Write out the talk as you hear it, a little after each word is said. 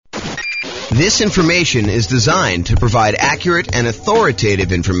This information is designed to provide accurate and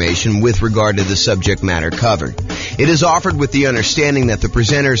authoritative information with regard to the subject matter covered. It is offered with the understanding that the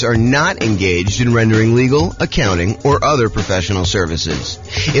presenters are not engaged in rendering legal, accounting, or other professional services.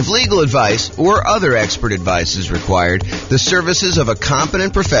 If legal advice or other expert advice is required, the services of a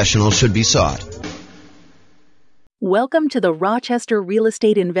competent professional should be sought. Welcome to the Rochester Real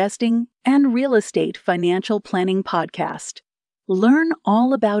Estate Investing and Real Estate Financial Planning Podcast. Learn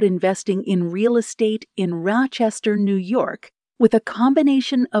all about investing in real estate in Rochester, New York, with a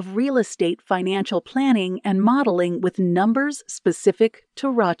combination of real estate financial planning and modeling with numbers specific to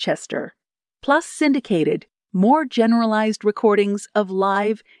Rochester, plus syndicated, more generalized recordings of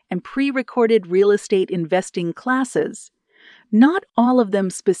live and pre-recorded real estate investing classes, not all of them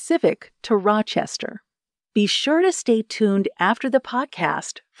specific to Rochester. Be sure to stay tuned after the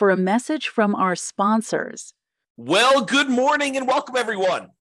podcast for a message from our sponsors. Well, good morning and welcome, everyone.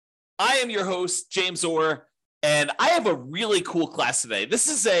 I am your host, James Orr, and I have a really cool class today. This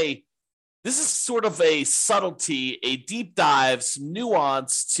is sort of a subtlety, a deep dive, some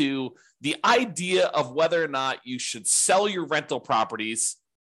nuance to the idea of whether or not you should sell your rental properties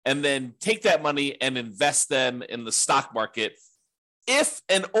and then take that money and invest them in the stock market, if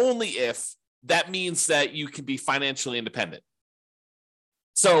and only if that means that you can be financially independent.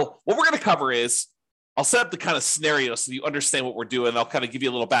 So what we're going to cover is, I'll set up the kind of scenario so you understand what we're doing. I'll kind of give you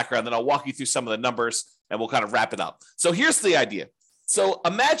a little background, then I'll walk you through some of the numbers and we'll kind of wrap it up. So here's the idea. So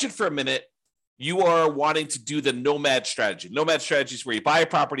imagine for a minute, you are wanting to do the nomad strategy. Nomad strategy is where you buy a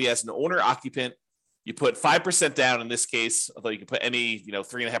property as an owner occupant. You put 5% down in this case, although you can put any,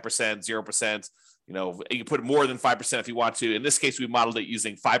 3.5%, 0%, you can put more than 5% if you want to. In this case, we modeled it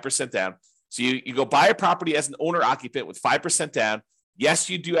using 5% down. So you go buy a property as an owner occupant with 5% down. Yes,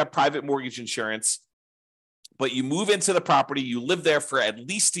 you do have private mortgage insurance, but you move into the property, you live there for at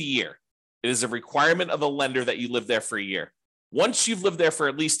least a year. It is a requirement of the lender that you live there for a year. Once you've lived there for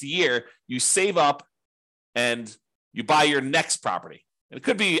at least a year, you save up and you buy your next property. And it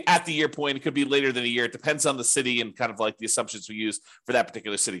could be at the year point, it could be later than a year. It depends on the city and kind of like the assumptions we use for that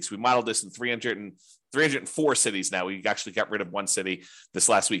particular city. So we modeled this in 304 cities now. We actually got rid of one city this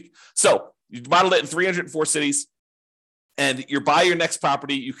last week. So you modeled it in 304 cities. And you buy your next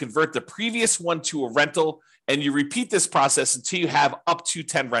property, you convert the previous one to a rental, and you repeat this process until you have up to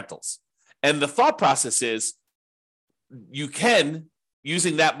 10 rentals. And the thought process is you can,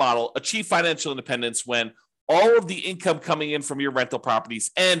 using that model, achieve financial independence when all of the income coming in from your rental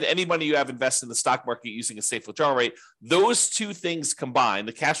properties and any money you have invested in the stock market using a safe withdrawal rate, those two things combined,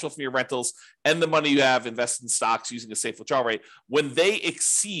 the cash flow from your rentals and the money you have invested in stocks using a safe withdrawal rate, when they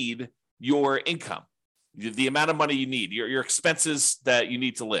exceed your income, the amount of money you need, your expenses that you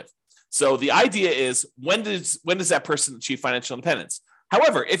need to live. So the idea is, when does that person achieve financial independence?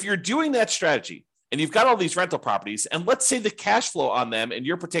 However, if you're doing that strategy and you've got all these rental properties, and let's say the cash flow on them in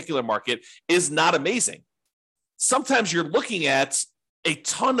your particular market is not amazing, sometimes you're looking at a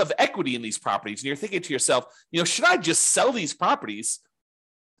ton of equity in these properties and you're thinking to yourself, should I just sell these properties,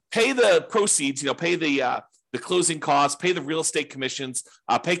 pay the proceeds, pay the closing costs, pay the real estate commissions,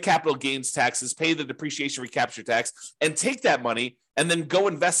 pay capital gains taxes, pay the depreciation recapture tax, and take that money and then go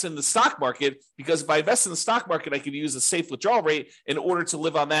invest in the stock market? Because if I invest in the stock market, I can use a safe withdrawal rate in order to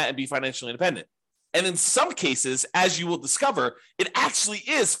live on that and be financially independent. And in some cases, as you will discover, it actually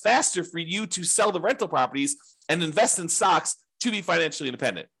is faster for you to sell the rental properties and invest in stocks to be financially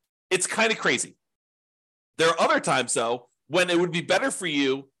independent. It's kind of crazy. There are other times, though, when it would be better for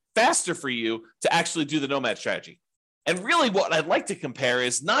you, faster for you to actually do the nomad strategy. And really what I'd like to compare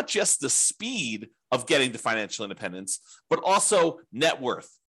is not just the speed of getting to financial independence, but also net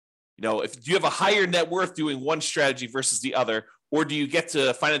worth. If you have a higher net worth doing one strategy versus the other, or do you get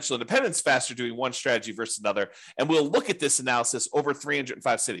to financial independence faster doing one strategy versus another? And we'll look at this analysis over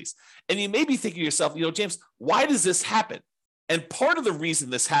 305 cities. And you may be thinking to yourself, James, why does this happen? And part of the reason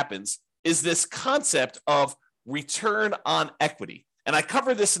this happens is this concept of return on equity. And I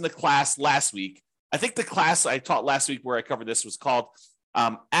covered this in the class last week. I think the class I taught last week where I covered this was called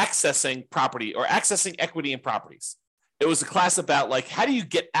accessing property or accessing equity in properties. It was a class about how do you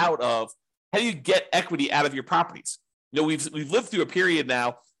get equity out of your properties? We've lived through a period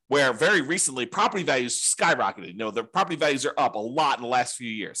now where very recently property values skyrocketed. The property values are up a lot in the last few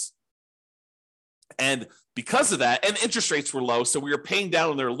years. And because of that, and interest rates were low, so we were paying down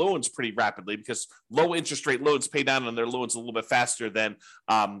on their loans pretty rapidly because low interest rate loans pay down on their loans a little bit faster than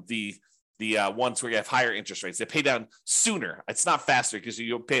the ones where you have higher interest rates. They pay down sooner. It's not faster because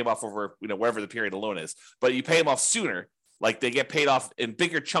you pay them off over wherever the period of loan is, but you pay them off sooner. Like they get paid off in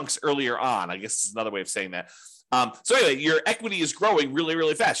bigger chunks earlier on. I guess is another way of saying that. So anyway, your equity is growing really,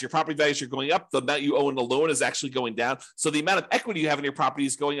 really fast. Your property values are going up. The amount you owe in a loan is actually going down. So the amount of equity you have in your property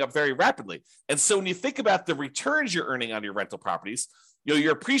is going up very rapidly. And so when you think about the returns you're earning on your rental properties,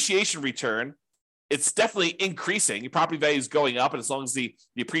 your appreciation return, it's definitely increasing. Your property value is going up. And as long as the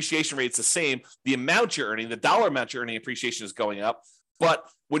appreciation rate is the same, the amount you're earning, the dollar amount you're earning appreciation is going up. But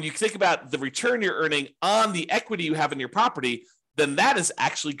when you think about the return you're earning on the equity you have in your property, then that is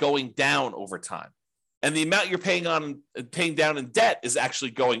actually going down over time. And the amount you're paying down in debt is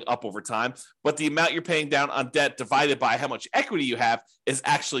actually going up over time. But the amount you're paying down on debt divided by how much equity you have is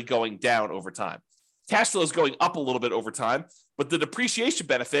actually going down over time. Cash flow is going up a little bit over time, but the depreciation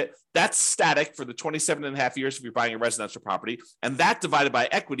benefit, that's static for the 27 and a half years if you're buying a residential property. And that divided by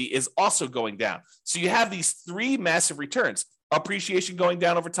equity is also going down. So you have these three massive returns: appreciation going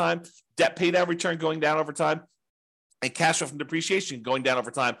down over time, debt pay down return going down over time, and cash flow from depreciation going down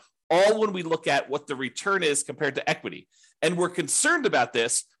over time, all when we look at what the return is compared to equity. And we're concerned about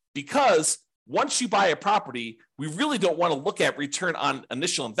this because once you buy a property, we really don't want to look at return on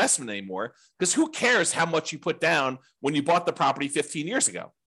initial investment anymore, because who cares how much you put down when you bought the property 15 years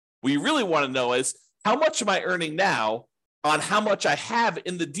ago? What you really want to know is, how much am I earning now on how much I have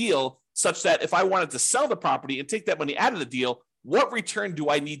in the deal, such that if I wanted to sell the property and take that money out of the deal, what return do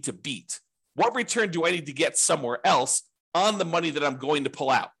I need to beat? What return do I need to get somewhere else on the money that I'm going to pull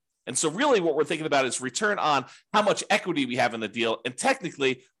out? And so really what we're thinking about is return on how much equity we have in the deal. And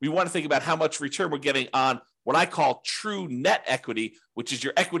technically, we want to think about how much return we're getting on what I call true net equity, which is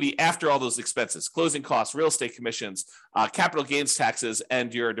your equity after all those expenses: closing costs, real estate commissions, capital gains taxes,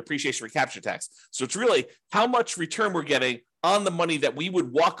 and your depreciation recapture tax. So it's really how much return we're getting on the money that we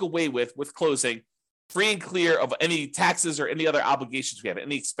would walk away with closing, free and clear of any taxes or any other obligations we have,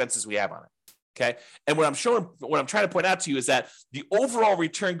 any expenses we have on it. Okay. And what I'm trying to point out to you is that the overall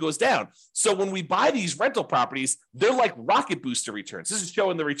return goes down. So when we buy these rental properties, they're like rocket booster returns. This is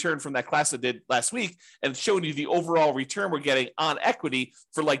showing the return from that class I did last week, and it's showing you the overall return we're getting on equity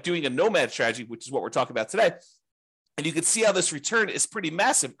for like doing a nomad strategy, which is what we're talking about today. And you can see how this return is pretty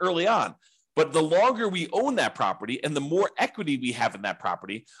massive early on. But the longer we own that property and the more equity we have in that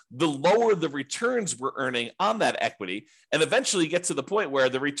property, the lower the returns we're earning on that equity, and eventually get to the point where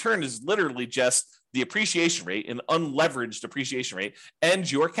the return is literally just the appreciation rate, an unleveraged appreciation rate, and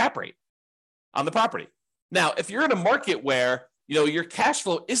your cap rate on the property. Now, if you're in a market where your cash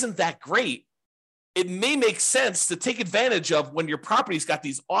flow isn't that great, it may make sense to take advantage of when your property's got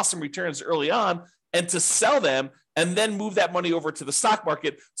these awesome returns early on and to sell them and then move that money over to the stock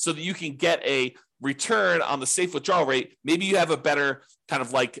market so that you can get a return on the safe withdrawal rate. Maybe you have a better kind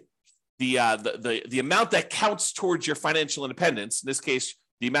of like the amount that counts towards your financial independence. In this case,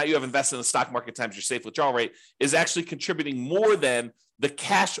 the amount you have invested in the stock market times your safe withdrawal rate is actually contributing more than the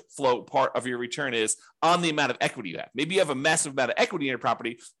cash flow part of your return is on the amount of equity you have. Maybe you have a massive amount of equity in your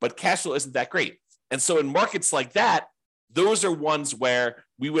property, but cash flow isn't that great. And so in markets like that, those are ones where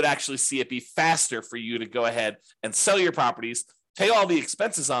we would actually see it be faster for you to go ahead and sell your properties, pay all the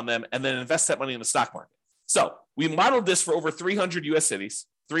expenses on them, and then invest that money in the stock market. So we modeled this for over 300 U.S. cities.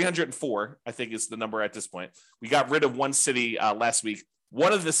 304, I think, is the number at this point. We got rid of one city last week.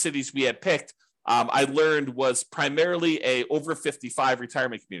 One of the cities we had picked, I learned, was primarily a over 55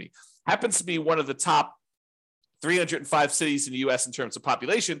 retirement community. Happens to be one of the top 305 cities in the U.S. in terms of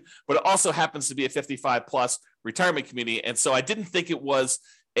population, but it also happens to be a 55 plus retirement community. And so I didn't think it was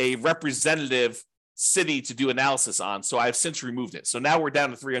a representative city to do analysis on. So I've since removed it. So now we're down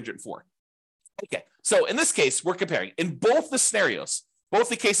to 304. Okay. So in this case, we're comparing in both the scenarios, both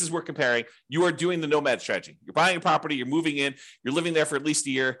the cases we're comparing, you are doing the nomad strategy. You're buying a property, you're moving in, you're living there for at least a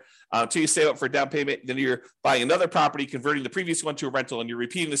year until you save up for a down payment. Then you're buying another property, converting the previous one to a rental, and you're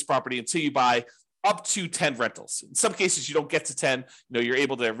repeating this property until you buy up to 10 rentals. In some cases, you don't get to 10. You're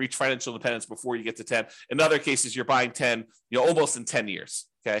able to reach financial independence before you get to 10. In other cases, you're buying 10, almost in 10 years.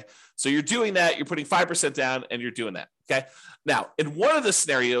 Okay. So you're doing that. You're putting 5% down and you're doing that. Okay. Now, in one of the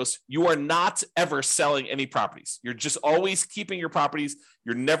scenarios, you are not ever selling any properties. You're just always keeping your properties.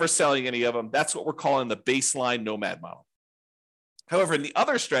 You're never selling any of them. That's what we're calling the baseline nomad model. However, in the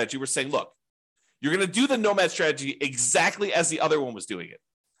other strategy, we're saying, look, you're going to do the nomad strategy exactly as the other one was doing it.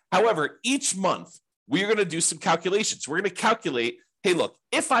 However, each month, we are going to do some calculations. We're going to calculate, hey, look,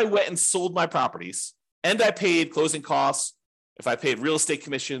 if I went and sold my properties and I paid closing costs, if I paid real estate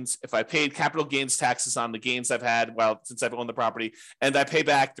commissions, if I paid capital gains taxes on the gains I've had since I've owned the property, and I pay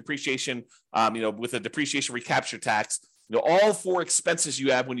back depreciation, with a depreciation recapture tax, all four expenses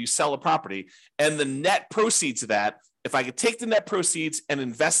you have when you sell a property, and the net proceeds of that. If I could take the net proceeds and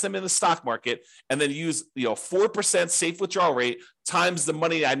invest them in the stock market and then use 4% safe withdrawal rate times the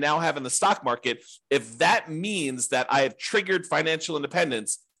money I now have in the stock market, if that means that I have triggered financial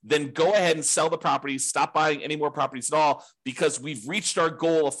independence, then go ahead and sell the properties, stop buying any more properties at all, because we've reached our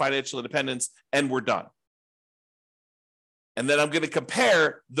goal of financial independence and we're done. And then I'm going to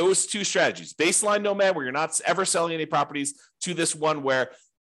compare those two strategies, baseline Nomad, where you're not ever selling any properties, to this one where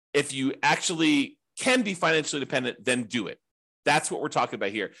if you actually can be financially independent, then do it. That's what we're talking about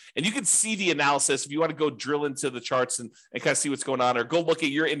here. And you can see the analysis if you want to go drill into the charts and kind of see what's going on, or go look at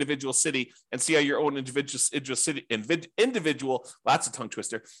your individual city and see how your own individual lots of tongue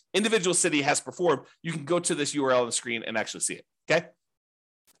twister, individual city has performed. You can go to this URL on the screen and actually see it. Okay.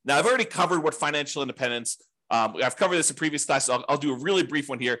 Now, I've already covered what financial independence. I've covered this in previous classes. I'll do a really brief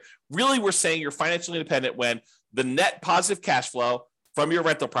one here. Really, we're saying you're financially independent when the net positive cash flow from your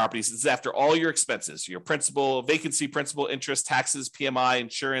rental properties is after all your expenses, your principal, vacancy, principal, interest, taxes, PMI,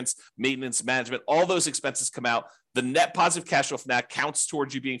 insurance, maintenance, management, all those expenses come out. The net positive cash flow from that counts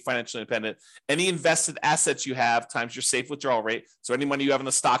towards you being financially independent. Any invested assets you have times your safe withdrawal rate. So any money you have in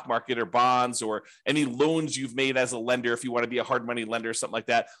the stock market or bonds, or any loans you've made as a lender, if you want to be a hard money lender or something like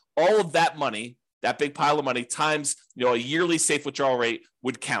that, all of that money, that big pile of money times a yearly safe withdrawal rate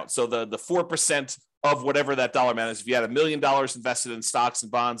would count. So the 4% of whatever that dollar amount is. If you had $1 million invested in stocks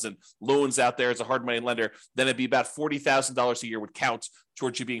and bonds and loans out there as a hard money lender, then it'd be about $40,000 a year would count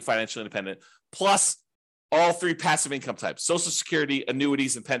towards you being financially independent. Plus all three passive income types: Social Security,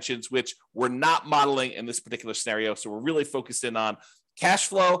 annuities, and pensions, which we're not modeling in this particular scenario. So we're really focused in on cash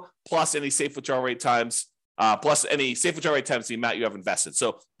flow plus any safe withdrawal rate times, the amount you have invested.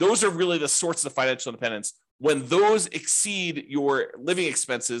 So those are really the sorts of financial independence. When those exceed your living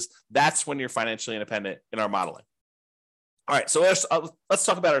expenses, that's when you're financially independent in our modeling. All right, so let's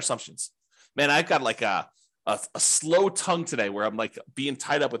talk about our assumptions. Man, I've got like a slow tongue today where I'm like being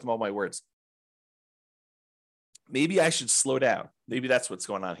tied up with all my words. Maybe I should slow down. Maybe that's what's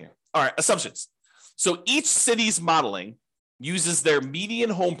going on here. All right, assumptions. So each city's modeling uses their median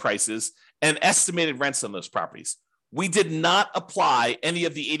home prices and estimated rents on those properties. We did not apply any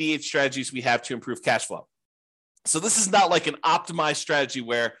of the 88 strategies we have to improve cash flow. So this is not like an optimized strategy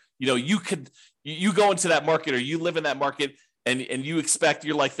where you go into that market, or you live in that market, and you're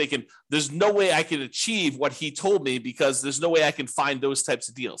like thinking, there's no way I can achieve what he told me because there's no way I can find those types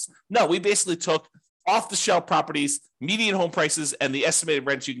of deals. No, we basically took off-the-shelf properties, median home prices, and the estimated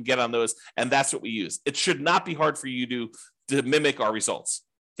rents you can get on those, and that's what we use. It should not be hard for you to mimic our results.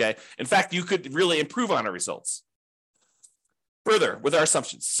 Okay. In fact, you could really improve on our results. Further, with our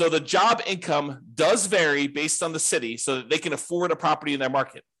assumptions. So the job income does vary based on the city so that they can afford a property in their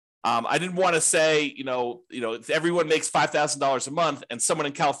market. I didn't want to say, if everyone makes $5,000 a month and someone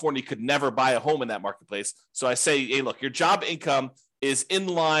in California could never buy a home in that marketplace. So I say, hey, look, your job income is in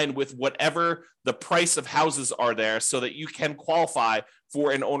line with whatever the price of houses are there so that you can qualify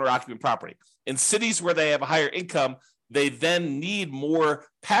for an owner-occupant property. In cities where they have a higher income, they then need more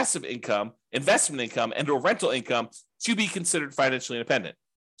passive income, investment income, and or rental income to be considered financially independent.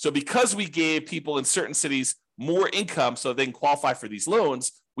 So because we gave people in certain cities more income so they can qualify for these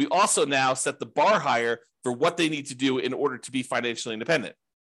loans, we also now set the bar higher for what they need to do in order to be financially independent.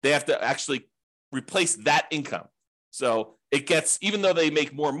 They have to actually replace that income. So it gets, even though they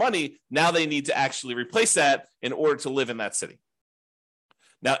make more money, now they need to actually replace that in order to live in that city.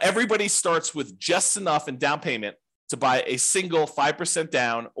 Now, everybody starts with just enough in down payment to buy a single 5%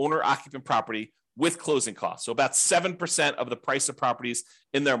 down owner-occupant property with closing costs. So about 7% of the price of properties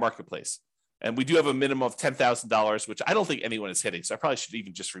in their marketplace. And we do have a minimum of $10,000, which I don't think anyone is hitting. So I probably should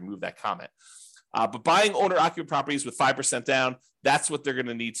even just remove that comment. But buying owner-occupant properties with 5% down, that's what they're going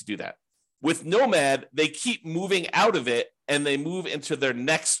to need to do that. With Nomad, they keep moving out of it and they move into their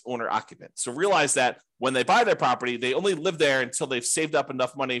next owner-occupant. So realize that when they buy their property, they only live there until they've saved up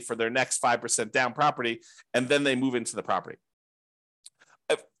enough money for their next 5% down property, and then they move into the property.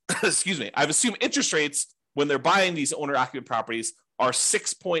 Excuse me. I've assumed interest rates when they're buying these owner-occupant properties are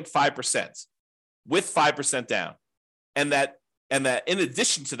 6.5% with 5% down. And that in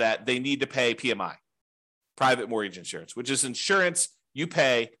addition to that, they need to pay PMI, private mortgage insurance, which is insurance you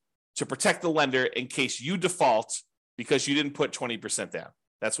pay to protect the lender in case you default because you didn't put 20% down.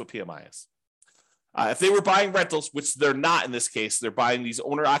 That's what PMI is. If they were buying rentals, which they're not in this case, they're buying these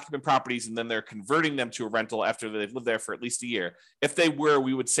owner-occupant properties and then they're converting them to a rental after they've lived there for at least a year. If they were,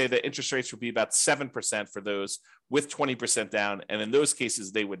 we would say that interest rates would be about 7% for those with 20% down. And in those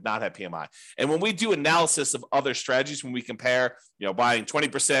cases, they would not have PMI. And when we do analysis of other strategies, when we compare, buying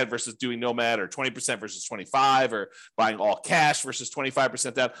 20% versus doing Nomad, or 20% versus 25, or buying all cash versus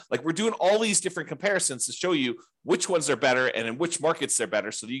 25% down, like we're doing all these different comparisons to show you which ones are better and in which markets they're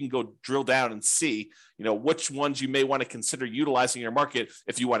better, so that you can go drill down and see, which ones you may want to consider utilizing in your market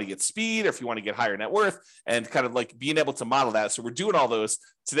if you want to get speed or if you want to get higher net worth, and kind of like being able to model that. So we're doing all those.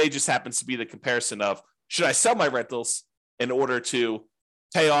 Today just happens to be the comparison of, should I sell my rentals in order to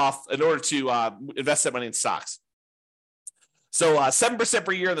invest that money in stocks? So 7%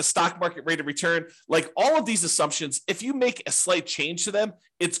 per year in the stock market rate of return, like all of these assumptions, if you make a slight change to them,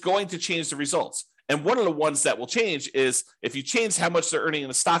 it's going to change the results. And one of the ones that will change is if you change how much they're earning in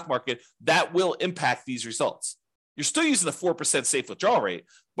the stock market, that will impact these results. You're still using the 4% safe withdrawal rate,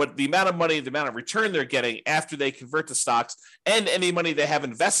 but the amount of money, the amount of return they're getting after they convert to stocks, and any money they have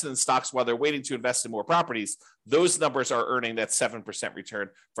invested in stocks while they're waiting to invest in more properties, those numbers are earning that 7% return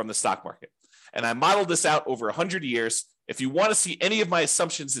from the stock market. And I modeled this out over 100 years. If you want to see any of my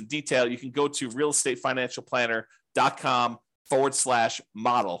assumptions in detail, you can go to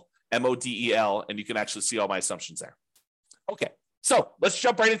realestatefinancialplanner.com/model, MODEL, and you can actually see all my assumptions there. Okay, so let's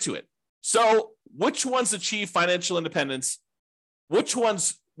jump right into it. So which ones achieve financial independence? Which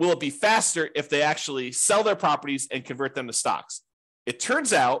ones will it be faster if they actually sell their properties and convert them to stocks? It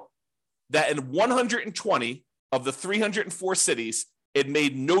turns out that in 120 of the 304 cities, it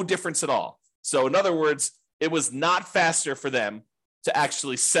made no difference at all. So in other words, it was not faster for them to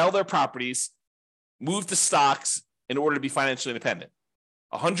actually sell their properties, move to stocks in order to be financially independent.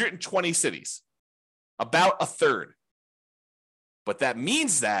 120 cities, about a third. But that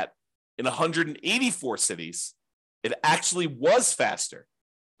means that in 184 cities, it actually was faster.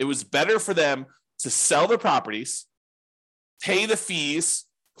 It was better for them to sell their properties, pay the fees,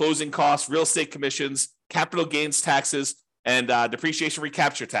 closing costs, real estate commissions, capital gains taxes, and depreciation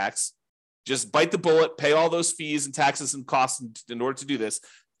recapture tax. Just bite the bullet, pay all those fees and taxes and costs in order to do this.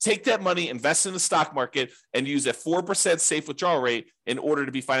 Take that money, invest in the stock market, and use a 4% safe withdrawal rate in order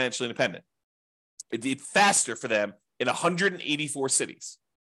to be financially independent. It did faster for them in 184 cities.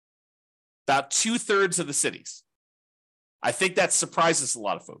 About 2/3 of the cities. I think that surprises a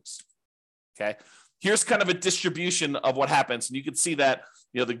lot of folks. Okay. Here's kind of a distribution of what happens. And you can see that,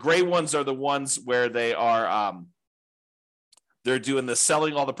 the gray ones are the ones where they are, they're doing the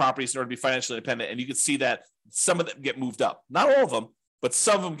selling all the properties in order to be financially independent. And you can see that some of them get moved up. Not all of them, but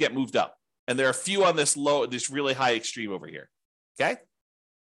some of them get moved up. And there are a few on this really high extreme over here. Okay.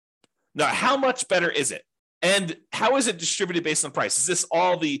 Now, how much better is it? And how is it distributed based on price? Is this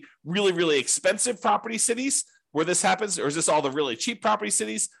all the really, really expensive property cities where this happens? Or is this all the really cheap property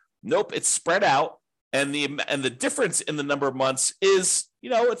cities? Nope, it's spread out. And the difference in the number of months is,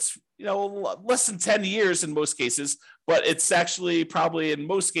 it's less than 10 years in most cases, but it's actually probably in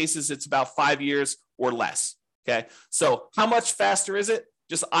most cases, it's about 5 years or less. Okay. So how much faster is it?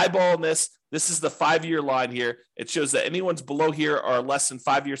 Just eyeballing this. This is the 5-year line here. It shows that anyone's below here are less than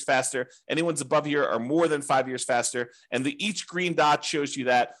 5 years faster. Anyone's above here are more than 5 years faster. And each green dot shows you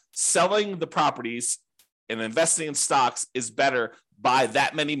that selling the properties and investing in stocks is better by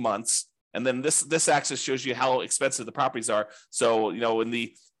that many months. And then this axis shows you how expensive the properties are. So, in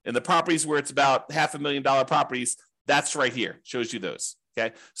the properties where it's about $500,000 properties, that's right here, shows you those.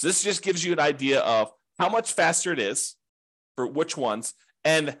 Okay. So this just gives you an idea of how much faster it is for which ones,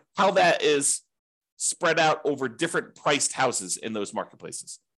 and how that is spread out over different priced houses in those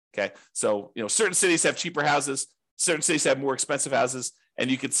marketplaces. Okay. So, certain cities have cheaper houses, certain cities have more expensive houses,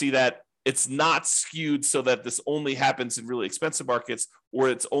 and you can see that it's not skewed so that this only happens in really expensive markets, or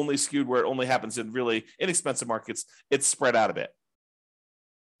it's only skewed where it only happens in really inexpensive markets. It's spread out a bit.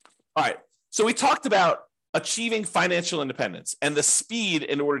 All right. So we talked about achieving financial independence and the speed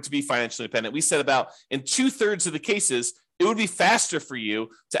in order to be financially independent. We said about in 2/3 of the cases, it would be faster for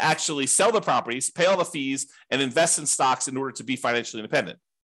you to actually sell the properties, pay all the fees, and invest in stocks in order to be financially independent.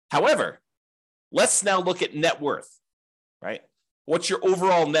 However, let's now look at net worth, right? What's your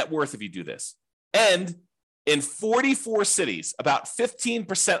overall net worth if you do this? And in 44 cities, about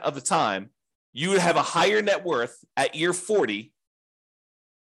 15% of the time, you would have a higher net worth at year 40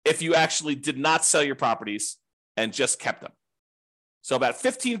 if you actually did not sell your properties and just kept them. So about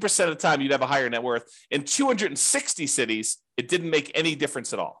 15% of the time, you'd have a higher net worth. In 260 cities, it didn't make any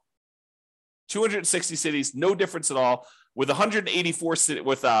difference at all. 260 cities, no difference at all. With 184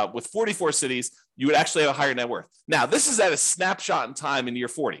 with 44 cities, you would actually have a higher net worth. Now, this is at a snapshot in time in year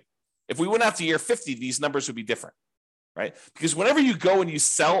 40. If we went out to year 50, these numbers would be different, right? Because whenever you go and you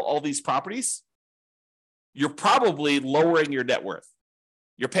sell all these properties, you're probably lowering your net worth.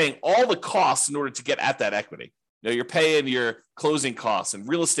 You're paying all the costs in order to get at that equity. You're paying your closing costs and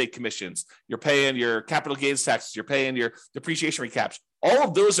real estate commissions. You're paying your capital gains taxes. You're paying your depreciation recaps. All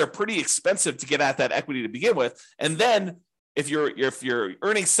of those are pretty expensive to get at that equity to begin with. And then if you're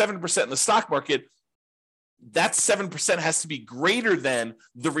earning 7% in the stock market, that 7% has to be greater than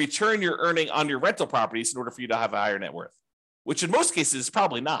the return you're earning on your rental properties in order for you to have a higher net worth, which in most cases is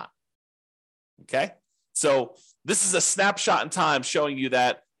probably not. Okay. So this is a snapshot in time showing you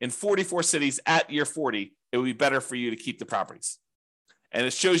that in 44 cities at year 40, it would be better for you to keep the properties. And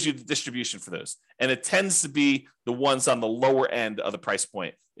it shows you the distribution for those. And it tends to be the ones on the lower end of the price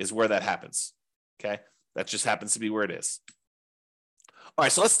point is where that happens. Okay. That just happens to be where it is. All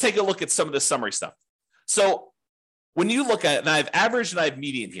right. So let's take a look at some of the summary stuff. So when you look at it, and I have average and I have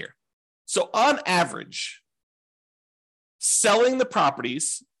median here. So on average, selling the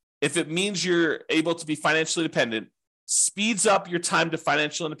properties, if it means you're able to be financially independent, speeds up your time to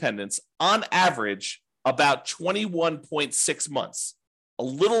financial independence on average about 21.6 months, a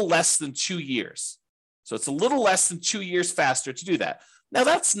little less than 2 years. So it's a little less than 2 years faster to do that. Now,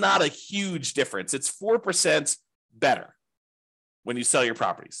 that's not a huge difference. It's 4% better when you sell your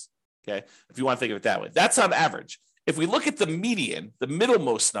properties, okay? If you want to think of it that way. That's on average. If we look at the median, the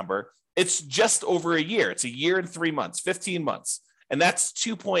middlemost number, it's just over a year. It's a year and 3 months, 15 months. And that's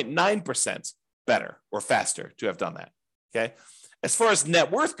 2.9% better or faster to have done that, okay? As far as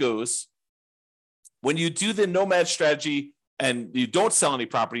net worth goes, when you do the Nomad strategy and you don't sell any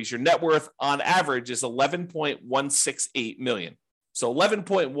properties, your net worth on average is $11.168 million. So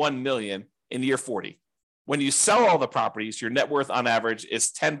 $11.1 million in year 40. When you sell all the properties, your net worth on average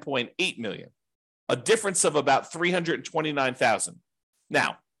is $10.8 million, a difference of about $329,000.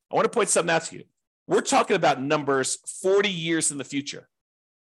 Now, I want to point something out to you. We're talking about numbers 40 years in the future.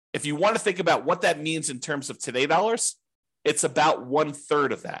 If you want to think about what that means in terms of today dollars, it's about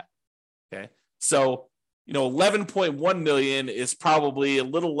 1/3 of that. Okay. So, 11.1 million is probably a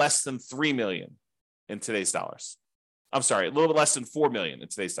little less than 3 million in today's dollars. I'm sorry, a little less than 4 million in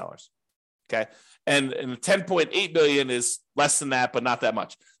today's dollars. Okay. And 10.8 million is less than that, but not that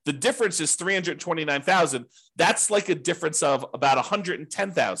much. The difference is 329,000. That's like a difference of about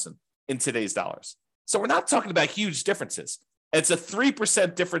 110,000 in today's dollars. So we're not talking about huge differences. It's a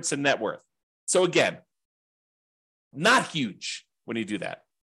 3% difference in net worth. So again, not huge when you do that.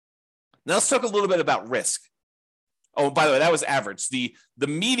 Now let's talk a little bit about risk. Oh, by the way, that was average. The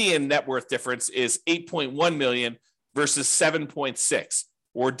median net worth difference is 8.1 million versus 7.6,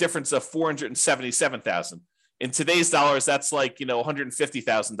 or a difference of 477,000. In today's dollars, that's like,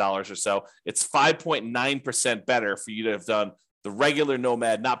 $150,000 or so. It's 5.9% better for you to have done the regular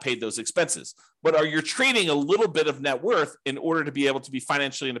Nomad, not paid those expenses. But you're trading a little bit of net worth in order to be able to be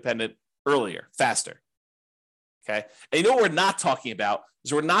financially independent earlier, faster. Okay. And what we're not talking about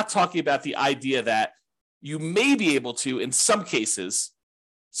is we're not talking about the idea that you may be able to, in some cases,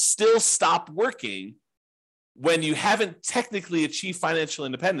 still stop working when you haven't technically achieved financial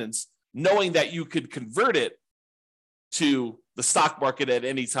independence, knowing that you could convert it to the stock market at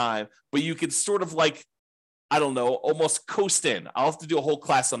any time, but you could sort of almost coast in. I'll have to do a whole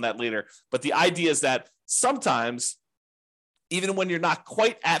class on that later. But the idea is that sometimes, even when you're not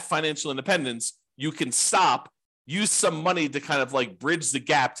quite at financial independence, you can stop, use some money to kind of bridge the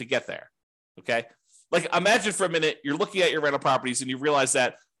gap to get there. Okay. Imagine for a minute, you're looking at your rental properties and you realize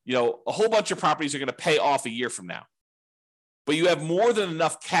that, a whole bunch of properties are going to pay off a year from now, but you have more than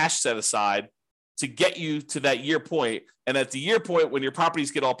enough cash set aside to get you to that year point. And at the year point, when your properties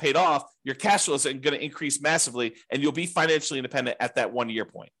get all paid off, your cash flows are going to increase massively and you'll be financially independent at that 1 year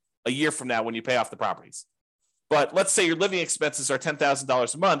point, a year from now when you pay off the properties. But let's say your living expenses are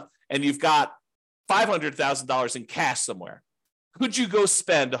 $10,000 a month and you've got $500,000 in cash somewhere. Could you go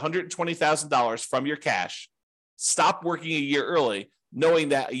spend $120,000 from your cash, stop working a year early, knowing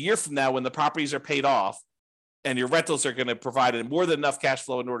that a year from now when the properties are paid off and your rentals are going to provide more than enough cash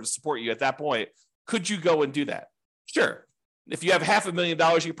flow in order to support you at that point, could you go and do that? Sure. If you have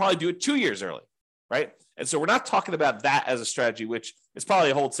 $500,000, you probably do it 2 years early, right? And so we're not talking about that as a strategy, which is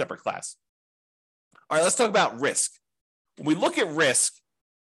probably a whole separate class. All right, let's talk about risk. When we look at risk,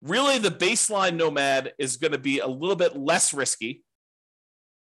 really the baseline Nomad is going to be a little bit less risky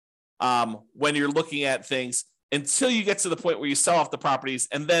when you're looking at things until you get to the point where you sell off the properties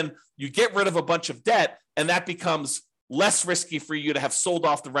and then you get rid of a bunch of debt, and that becomes less risky for you to have sold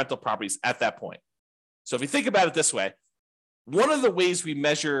off the rental properties at that point. So if you think about it this way, one of the ways we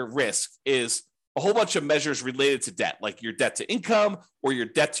measure risk is a whole bunch of measures related to debt, like your debt to income or your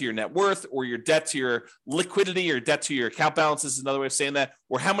debt to your net worth or your debt to your liquidity or debt to your account balance is another way of saying that,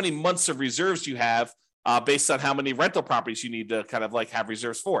 or how many months of reserves you have based on how many rental properties you need to kind of like have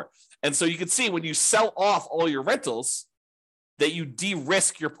reserves for. And so you can see when you sell off all your rentals that you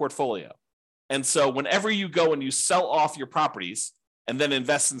de-risk your portfolio. And so whenever you go and you sell off your properties and then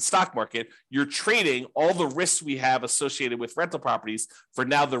invest in the stock market, you're trading all the risks we have associated with rental properties for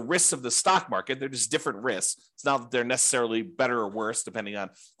now the risks of the stock market. They're just different risks. It's not that they're necessarily better or worse, depending on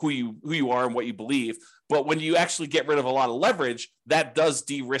who you are and what you believe. But when you actually get rid of a lot of leverage, that does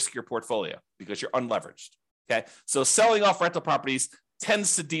de-risk your portfolio because you're unleveraged. Okay. So selling off rental properties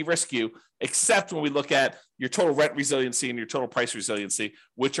tends to de-risk you, except when we look at your total rent resiliency and your total price resiliency,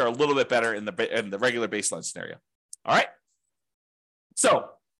 which are a little bit better in the regular baseline scenario. All right. So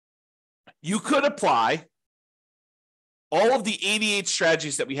you could apply all of the 88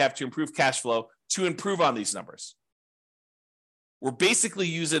 strategies that we have to improve cash flow to improve on these numbers. We're basically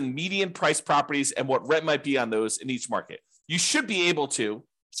using median price properties and what rent might be on those in each market. You should be able to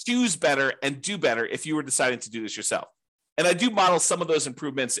choose better and do better if you were deciding to do this yourself. And I do model some of those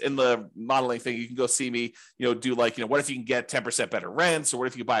improvements in the modeling thing. You can go see me, do like, what if you can get 10% better rents, or what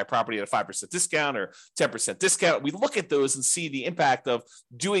if you buy a property at a 5% discount or 10% discount? We look at those and see the impact of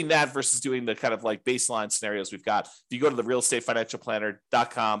doing that versus doing the kind of like baseline scenarios we've got. If you go to the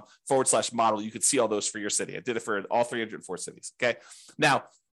realestatefinancialplanner.com/model, you can see all those for your city. I did it for all 304 cities. Okay. Now,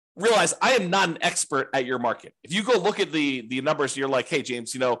 realize I am not an expert at your market. If you go look at the numbers, you're like, hey,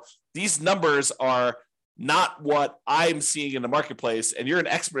 James, these numbers are not what I'm seeing in the marketplace, and you're an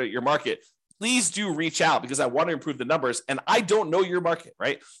expert at your market, please do reach out because I want to improve the numbers. And I don't know your market,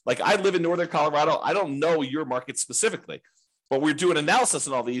 right? Like I live in Northern Colorado. I don't know your market specifically, but we're doing analysis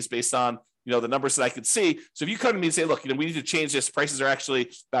on all these based on, the numbers that I could see. So if you come to me and say, look, we need to change this, prices are actually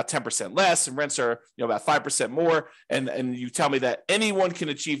about 10% less and rents are, about 5% more. And you tell me that anyone can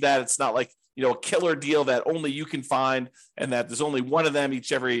achieve that. It's not like, a killer deal that only you can find and that there's only one of them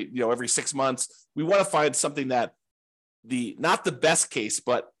every 6 months. We want to find something that not the best case,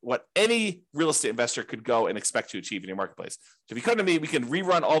 but what any real estate investor could go and expect to achieve in your marketplace. So if you come to me, we can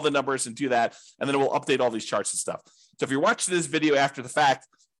rerun all the numbers and do that. And then we'll update all these charts and stuff. So if you're watching this video after the fact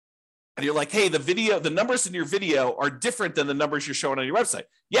and you're like, hey, the numbers in your video are different than the numbers you're showing on your website.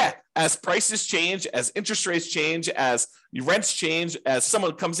 Yeah. As prices change, as interest rates change, as your rents change, as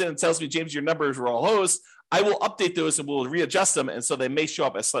someone comes in and tells me, James, your numbers were all hosed, I will update those and we'll readjust them. And so they may show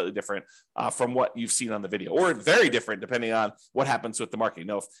up as slightly different from what you've seen on the video, or very different depending on what happens with the market.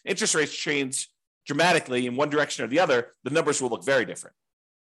 If interest rates change dramatically in one direction or the other, the numbers will look very different.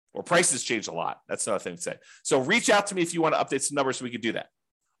 Or prices change a lot. That's another thing to say. So reach out to me if you want to update some numbers so we can do that.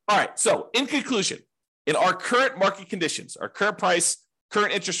 All right. So in conclusion, in our current market conditions, our current price,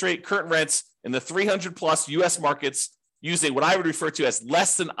 current interest rate, current rents in the 300 plus US markets using what I would refer to as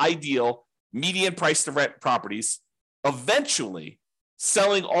less than ideal median price to rent properties, eventually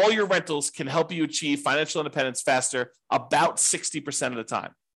selling all your rentals can help you achieve financial independence faster about 60% of the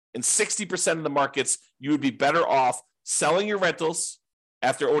time. In 60% of the markets, you would be better off selling your rentals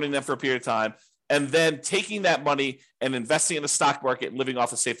after owning them for a period of time, and then taking that money and investing in the stock market and living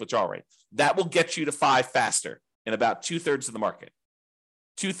off a safe withdrawal rate. That will get you to 5 faster in about 2/3 of the market,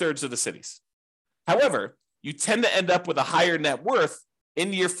 2/3 of the cities. However, you tend to end up with a higher net worth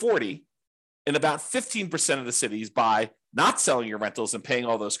in year 40 in about 15% of the cities by not selling your rentals and paying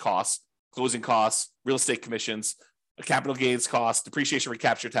all those costs, closing costs, real estate commissions, capital gains costs, depreciation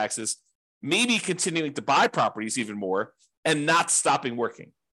recapture taxes, maybe continuing to buy properties even more and not stopping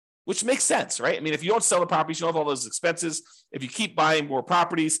working, which makes sense, right? I mean, if you don't sell the properties, you don't have all those expenses. If you keep buying more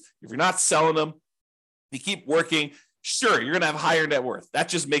properties, if you're not selling them, you keep working, sure, you're going to have higher net worth. That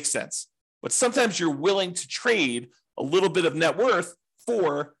just makes sense. But sometimes you're willing to trade a little bit of net worth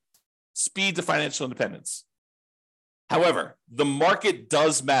for speed to financial independence. However, the market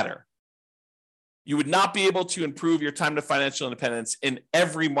does matter. You would not be able to improve your time to financial independence in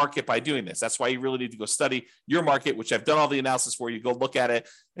every market by doing this. That's why you really need to go study your market, which I've done all the analysis for you. Go look at it.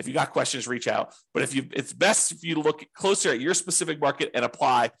 If you got questions, reach out. But it's best for you to look closer at your specific market and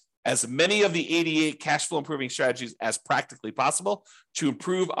apply as many of the 88 cash flow improving strategies as practically possible to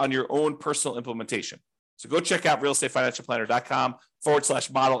improve on your own personal implementation. So go check out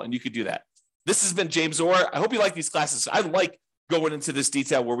realestatefinancialplanner.com/model, and you could do that. This has been James Orr. I hope you like these classes. I like going into this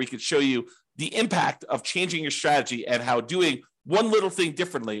detail where we could show you the impact of changing your strategy and how doing one little thing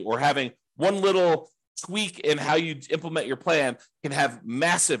differently or having one little tweak in how you implement your plan can have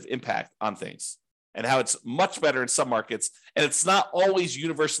massive impact on things, and how it's much better in some markets. And it's not always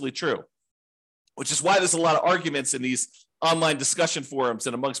universally true, which is why there's a lot of arguments in these online discussion forums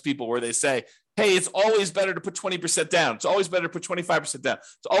and amongst people where they say, hey, it's always better to put 20% down. It's always better to put 25% down.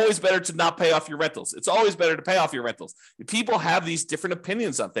 It's always better to not pay off your rentals. It's always better to pay off your rentals. People have these different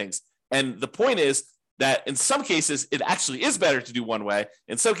opinions on things. And the point is that in some cases, it actually is better to do one way.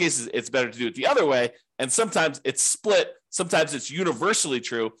 In some cases, it's better to do it the other way. And sometimes it's split. Sometimes it's universally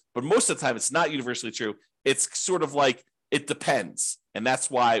true, but most of the time it's not universally true. It's sort of like it depends. And that's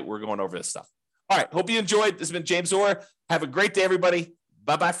why we're going over this stuff. All right. Hope you enjoyed. This has been James Orr. Have a great day, everybody.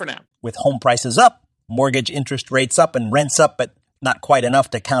 Bye-bye for now. With home prices up, mortgage interest rates up, and rents up, but not quite enough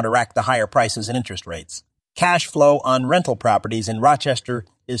to counteract the higher prices and interest rates. Cash flow on rental properties in Rochester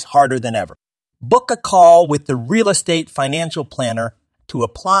is harder than ever. Book a call with the Real Estate Financial Planner to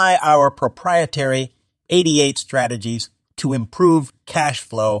apply our proprietary 88 strategies to improve cash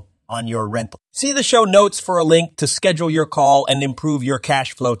flow on your rental. See the show notes for a link to schedule your call and improve your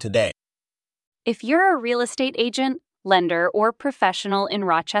cash flow today. If you're a real estate agent, lender, or professional in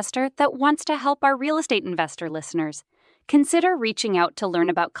Rochester that wants to help our real estate investor listeners, consider reaching out to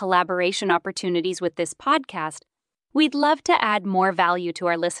learn about collaboration opportunities with this podcast. We'd love to add more value to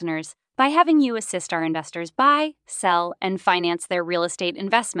our listeners by having you assist our investors buy, sell, and finance their real estate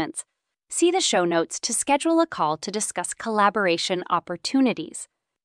investments. See the show notes to schedule a call to discuss collaboration opportunities.